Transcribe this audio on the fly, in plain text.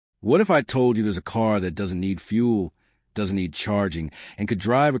What if I told you there's a car that doesn't need fuel, doesn't need charging, and could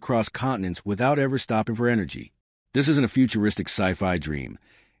drive across continents without ever stopping for energy? This isn't a futuristic sci-fi dream.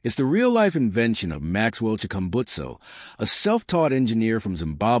 It's the real-life invention of Maxwell Chikumbutso, a self-taught engineer from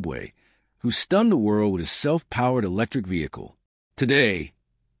Zimbabwe who stunned the world with his self-powered electric vehicle. Today,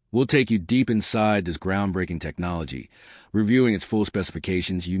 we'll take you deep inside this groundbreaking technology, reviewing its full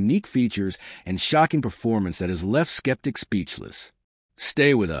specifications, unique features, and shocking performance that has left skeptics speechless.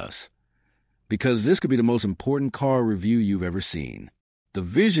 Stay with us, because this could be the most important car review you've ever seen. The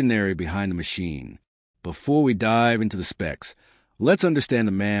visionary behind the machine. Before we dive into the specs, let's understand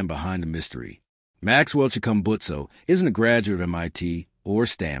the man behind the mystery. Maxwell Chikumbutso isn't a graduate of MIT or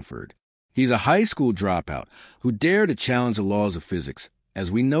Stanford. He's a high school dropout who dared to challenge the laws of physics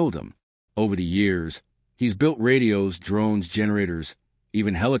as we know them. Over the years, he's built radios, drones, generators,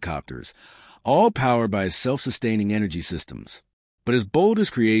 even helicopters, all powered by his self-sustaining energy systems. But his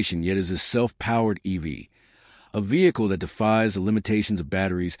boldest creation yet is his self-powered EV, a vehicle that defies the limitations of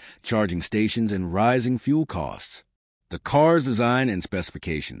batteries, charging stations, and rising fuel costs. The car's design and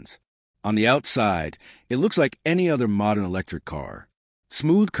specifications. On the outside, it looks like any other modern electric car.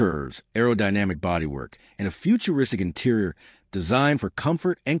 Smooth curves, aerodynamic bodywork, and a futuristic interior designed for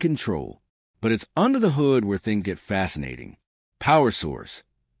comfort and control. But it's under the hood where things get fascinating. Power source.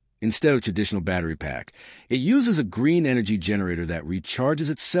 Instead of traditional battery pack, it uses a green energy generator that recharges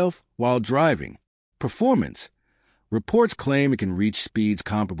itself while driving. Performance. Reports claim it can reach speeds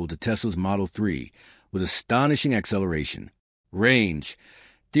comparable to Tesla's Model 3 with astonishing acceleration. Range.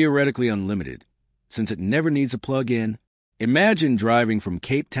 Theoretically unlimited, since it never needs a plug-in. Imagine driving from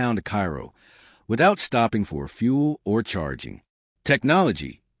Cape Town to Cairo without stopping for fuel or charging.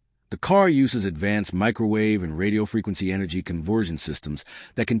 Technology. The car uses advanced microwave and radio frequency energy conversion systems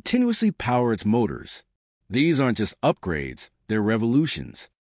that continuously power its motors. These aren't just upgrades, they're revolutions.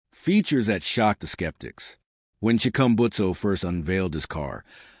 Features that shock the skeptics. When Chikumbutso first unveiled this car,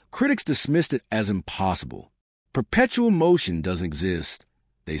 critics dismissed it as impossible. Perpetual motion doesn't exist,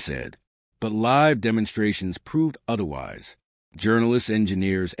 they said. But live demonstrations proved otherwise. Journalists,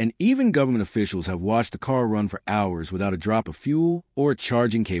 engineers, and even government officials have watched the car run for hours without a drop of fuel or a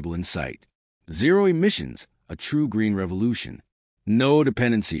charging cable in sight. Zero emissions, a true green revolution. No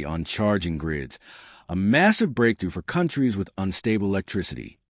dependency on charging grids, a massive breakthrough for countries with unstable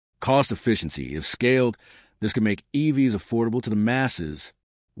electricity. Cost efficiency. If scaled, this could make EVs affordable to the masses.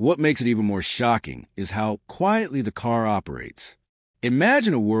 What makes it even more shocking is how quietly the car operates.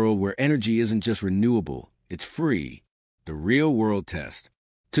 Imagine a world where energy isn't just renewable, it's free. The real-world test.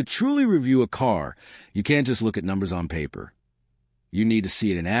 To truly review a car, you can't just look at numbers on paper. You need to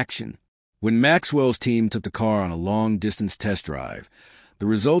see it in action. When Maxwell's team took the car on a long-distance test drive, the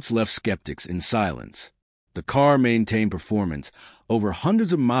results left skeptics in silence. The car maintained performance over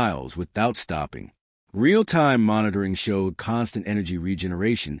hundreds of miles without stopping. Real-time monitoring showed constant energy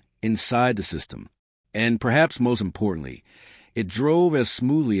regeneration inside the system. And perhaps most importantly, it drove as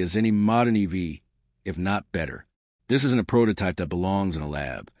smoothly as any modern EV, if not better. This isn't a prototype that belongs in a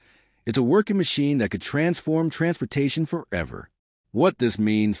lab. It's a working machine that could transform transportation forever. What this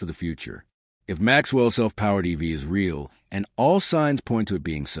means for the future. If Maxwell's self-powered EV is real, and all signs point to it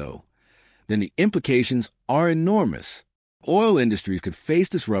being so, then the implications are enormous. Oil industries could face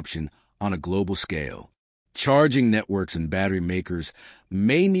disruption on a global scale. Charging networks and battery makers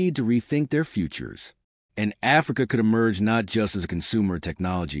may need to rethink their futures. And Africa could emerge not just as a consumer of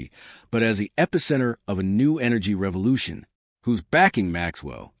technology, but as the epicenter of a new energy revolution. Who's backing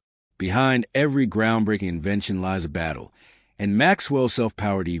Maxwell? Behind every groundbreaking invention lies a battle, and Maxwell's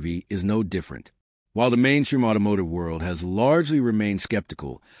self-powered EV is no different. While the mainstream automotive world has largely remained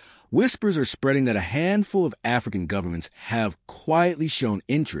skeptical, whispers are spreading that a handful of African governments have quietly shown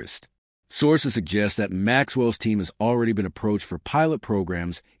interest. Sources suggest that Maxwell's team has already been approached for pilot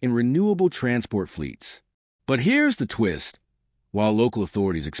programs in renewable transport fleets. But here's the twist. While local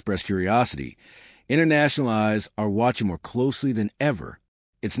authorities express curiosity, international eyes are watching more closely than ever.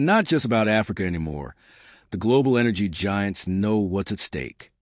 It's not just about Africa anymore. The global energy giants know what's at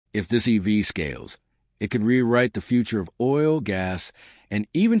stake. If this EV scales, it could rewrite the future of oil, gas, and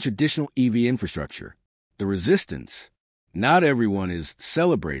even traditional EV infrastructure. The resistance. Not everyone is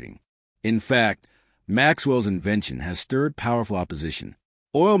celebrating. In fact, Maxwell's invention has stirred powerful opposition.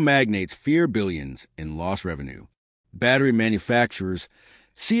 Oil magnates fear billions in lost revenue. Battery manufacturers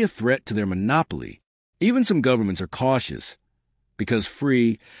see a threat to their monopoly. Even some governments are cautious because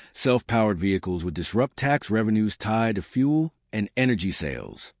free, self-powered vehicles would disrupt tax revenues tied to fuel and energy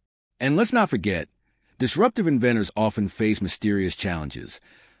sales. And let's not forget, disruptive inventors often face mysterious challenges,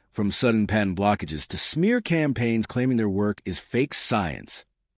 from sudden patent blockages to smear campaigns claiming their work is fake science.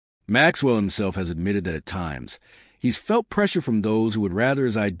 Maxwell himself has admitted that at times, he's felt pressure from those who would rather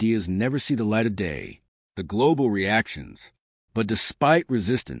his ideas never see the light of day. The global reactions. But despite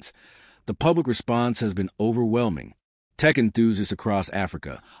resistance, the public response has been overwhelming. Tech enthusiasts across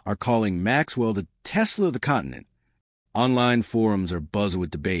Africa are calling Maxwell the Tesla of the continent. Online forums are buzzing with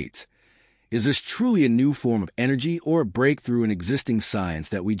debates. Is this truly a new form of energy or a breakthrough in existing science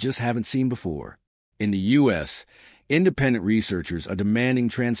that we just haven't seen before? In the U.S., independent researchers are demanding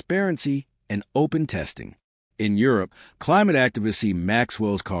transparency and open testing. In Europe, climate activists see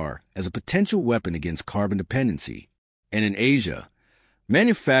Maxwell's car as a potential weapon against carbon dependency. And in Asia,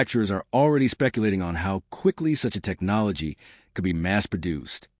 manufacturers are already speculating on how quickly such a technology could be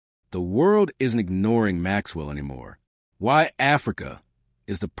mass-produced. The world isn't ignoring Maxwell anymore. Why Africa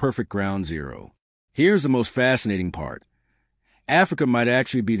is the perfect ground zero. Here's the most fascinating part. Africa might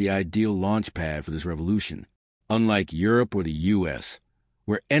actually be the ideal launch pad for this revolution, unlike Europe or the U.S.,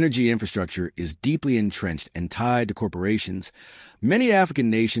 where energy infrastructure is deeply entrenched and tied to corporations. Many African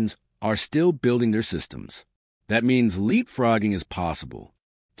nations are still building their systems. That means leapfrogging is possible.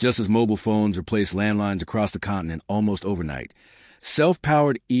 Just as mobile phones replaced landlines across the continent almost overnight,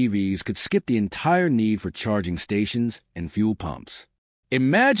 self-powered EVs could skip the entire need for charging stations and fuel pumps.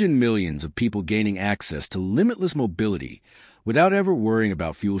 Imagine millions of people gaining access to limitless mobility without ever worrying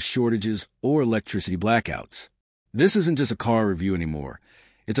about fuel shortages or electricity blackouts. This isn't just a car review anymore.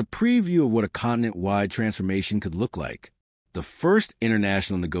 It's a preview of what a continent-wide transformation could look like. The first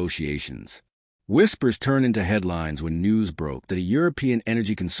international negotiations. Whispers turned into headlines when news broke that a European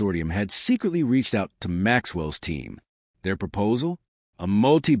energy consortium had secretly reached out to Maxwell's team. Their proposal? A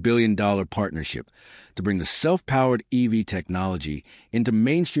multi-billion-dollar partnership to bring the self-powered EV technology into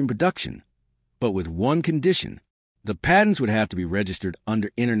mainstream production, but with one condition. The patents would have to be registered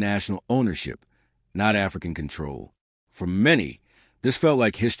under international ownership, not African control. For many, this felt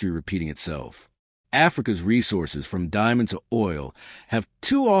like history repeating itself. Africa's resources, from diamond to oil, have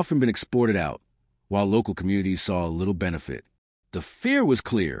too often been exported out, while local communities saw little benefit. The fear was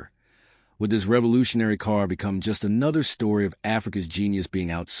clear. Would this revolutionary car become just another story of Africa's genius being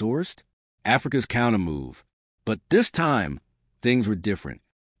outsourced? Africa's countermove. But this time, things were different.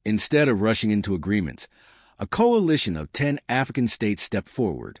 Instead of rushing into agreements, a coalition of 10 African states stepped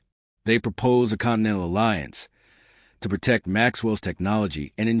forward. They proposed a continental alliance to protect Maxwell's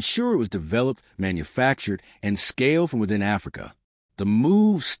technology and ensure it was developed, manufactured, and scaled from within Africa. The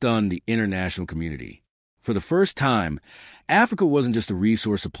move stunned the international community. For the first time, Africa wasn't just a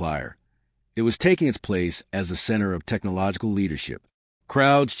resource supplier. It was taking its place as the center of technological leadership.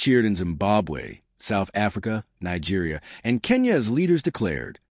 Crowds cheered in Zimbabwe, South Africa, Nigeria, and Kenya as leaders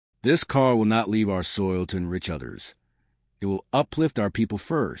declared, "This car will not leave our soil to enrich others. It will uplift our people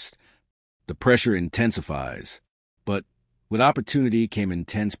first." The pressure intensifies. But with opportunity came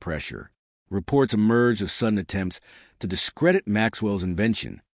intense pressure. Reports emerged of sudden attempts to discredit Maxwell's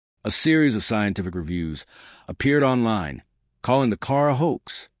invention. A series of scientific reviews appeared online, calling the car a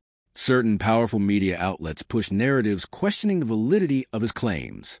hoax. Certain powerful media outlets pushed narratives questioning the validity of his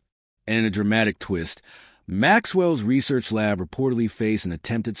claims. And in a dramatic twist, Maxwell's research lab reportedly faced an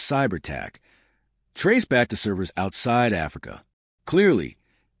attempted cyber attack, traced back to servers outside Africa. Clearly,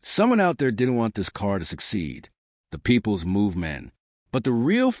 someone out there didn't want this car to succeed. The people's movement. But the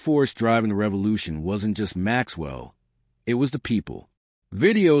real force driving the revolution wasn't just Maxwell. It was the people.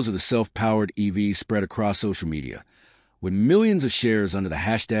 Videos of the self-powered EV spread across social media, with millions of shares under the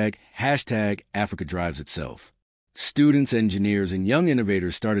hashtag #AfricaDrivesItself. Students, engineers, and young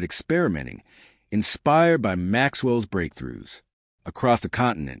innovators started experimenting, inspired by Maxwell's breakthroughs. Across the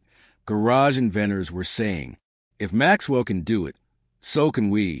continent, garage inventors were saying, "If Maxwell can do it, so can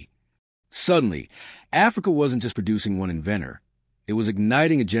we." Suddenly, Africa wasn't just producing one inventor. It was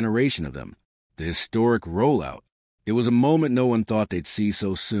igniting a generation of them. The historic rollout. It was a moment no one thought they'd see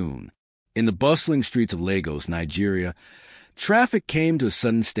so soon. In the bustling streets of Lagos, Nigeria, traffic came to a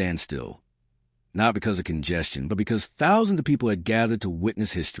sudden standstill. Not because of congestion, but because thousands of people had gathered to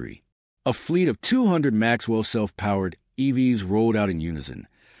witness history. A fleet of 200 Maxwell self-powered EVs rolled out in unison,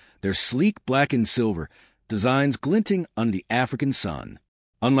 their sleek black and silver designs glinting under the African sun.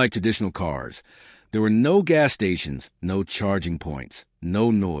 Unlike traditional cars, there were no gas stations, no charging points, no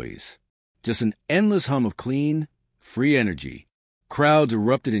noise. Just an endless hum of clean, free energy. Crowds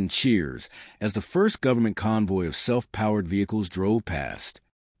erupted in cheers as the first government convoy of self-powered vehicles drove past.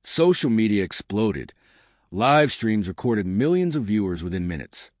 Social media exploded. Live streams recorded millions of viewers within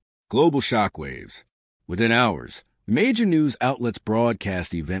minutes. Global shockwaves. Within hours, major news outlets broadcast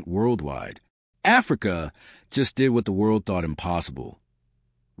the event worldwide. Africa just did what the world thought impossible,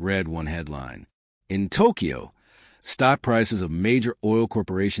 read one headline. In Tokyo, Stock prices of major oil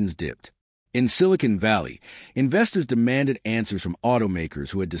corporations dipped. In Silicon Valley, investors demanded answers from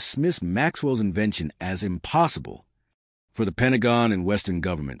automakers who had dismissed Maxwell's invention as impossible. For the Pentagon and Western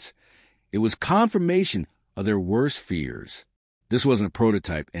governments, it was confirmation of their worst fears. This wasn't a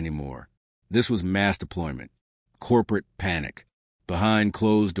prototype anymore. This was mass deployment, corporate panic. Behind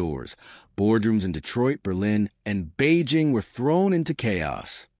closed doors, boardrooms in Detroit, Berlin, and Beijing were thrown into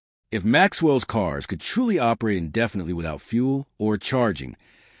chaos. If Maxwell's cars could truly operate indefinitely without fuel or charging,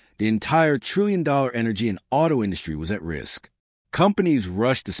 the entire trillion-dollar energy and auto industry was at risk. Companies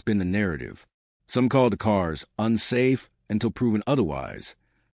rushed to spin the narrative. Some called the cars unsafe until proven otherwise.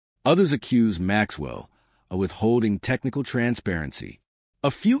 Others accused Maxwell of withholding technical transparency. A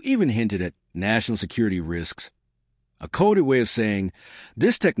few even hinted at national security risks. A coded way of saying,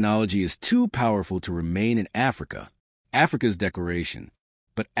 this technology is too powerful to remain in Africa. Africa's declaration.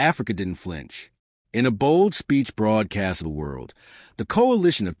 But Africa didn't flinch. In a bold speech broadcast of the world, the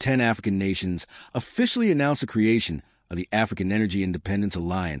coalition of 10 African nations officially announced the creation of the African Energy Independence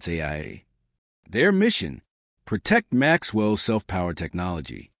Alliance, AIA. Their mission, protect Maxwell's self-powered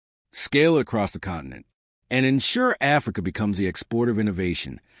technology, scale it across the continent, and ensure Africa becomes the exporter of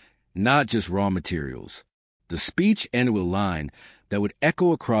innovation, not just raw materials. The speech ended with a line that would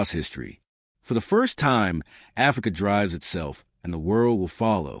echo across history. For the first time, Africa drives itself, and the world will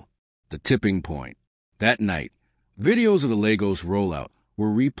follow. The tipping point. That night, videos of the Lagos rollout were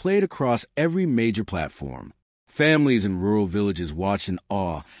replayed across every major platform. Families in rural villages watched in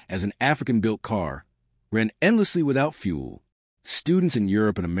awe as an African-built car ran endlessly without fuel. Students in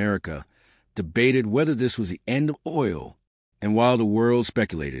Europe and America debated whether this was the end of oil. And while the world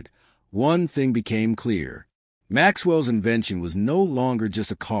speculated, one thing became clear. Maxwell's invention was no longer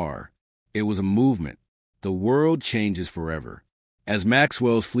just a car. It was a movement. The world changes forever. As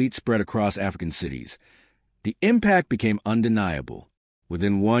Maxwell's fleet spread across African cities, the impact became undeniable.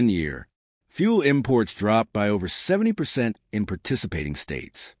 Within 1 year, fuel imports dropped by over 70% in participating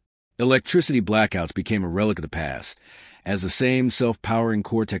states. Electricity blackouts became a relic of the past, as the same self-powering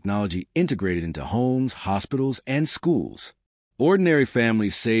core technology integrated into homes, hospitals, and schools. Ordinary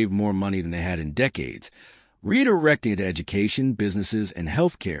families saved more money than they had in decades, redirecting it to education, businesses, and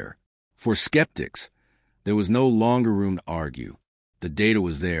healthcare. For skeptics, there was no longer room to argue. The data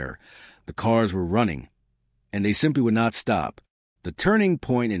was there, the cars were running, and they simply would not stop. The turning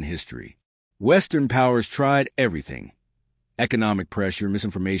point in history. Western powers tried everything. Economic pressure,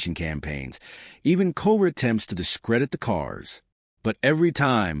 misinformation campaigns, even covert attempts to discredit the cars. But every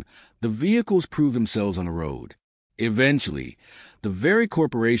time, the vehicles proved themselves on the road. Eventually, the very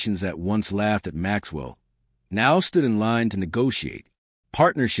corporations that once laughed at Maxwell now stood in line to negotiate.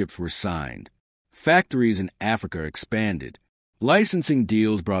 Partnerships were signed. Factories in Africa expanded. Licensing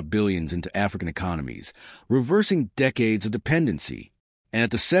deals brought billions into African economies, reversing decades of dependency. And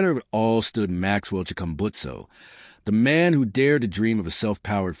at the center of it all stood Maxwell Chikumbutso, the man who dared to dream of a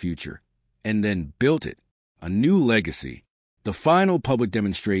self-powered future, and then built it, a new legacy. The final public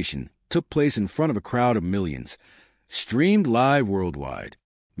demonstration took place in front of a crowd of millions, streamed live worldwide.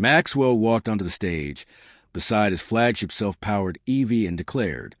 Maxwell walked onto the stage beside his flagship self-powered EV and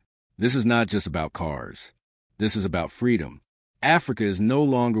declared, "This is not just about cars. This is about freedom. Africa is no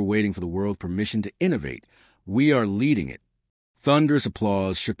longer waiting for the world's permission to innovate. We are leading it." Thunderous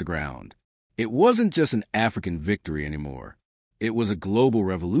applause shook the ground. It wasn't just an African victory anymore. It was a global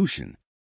revolution.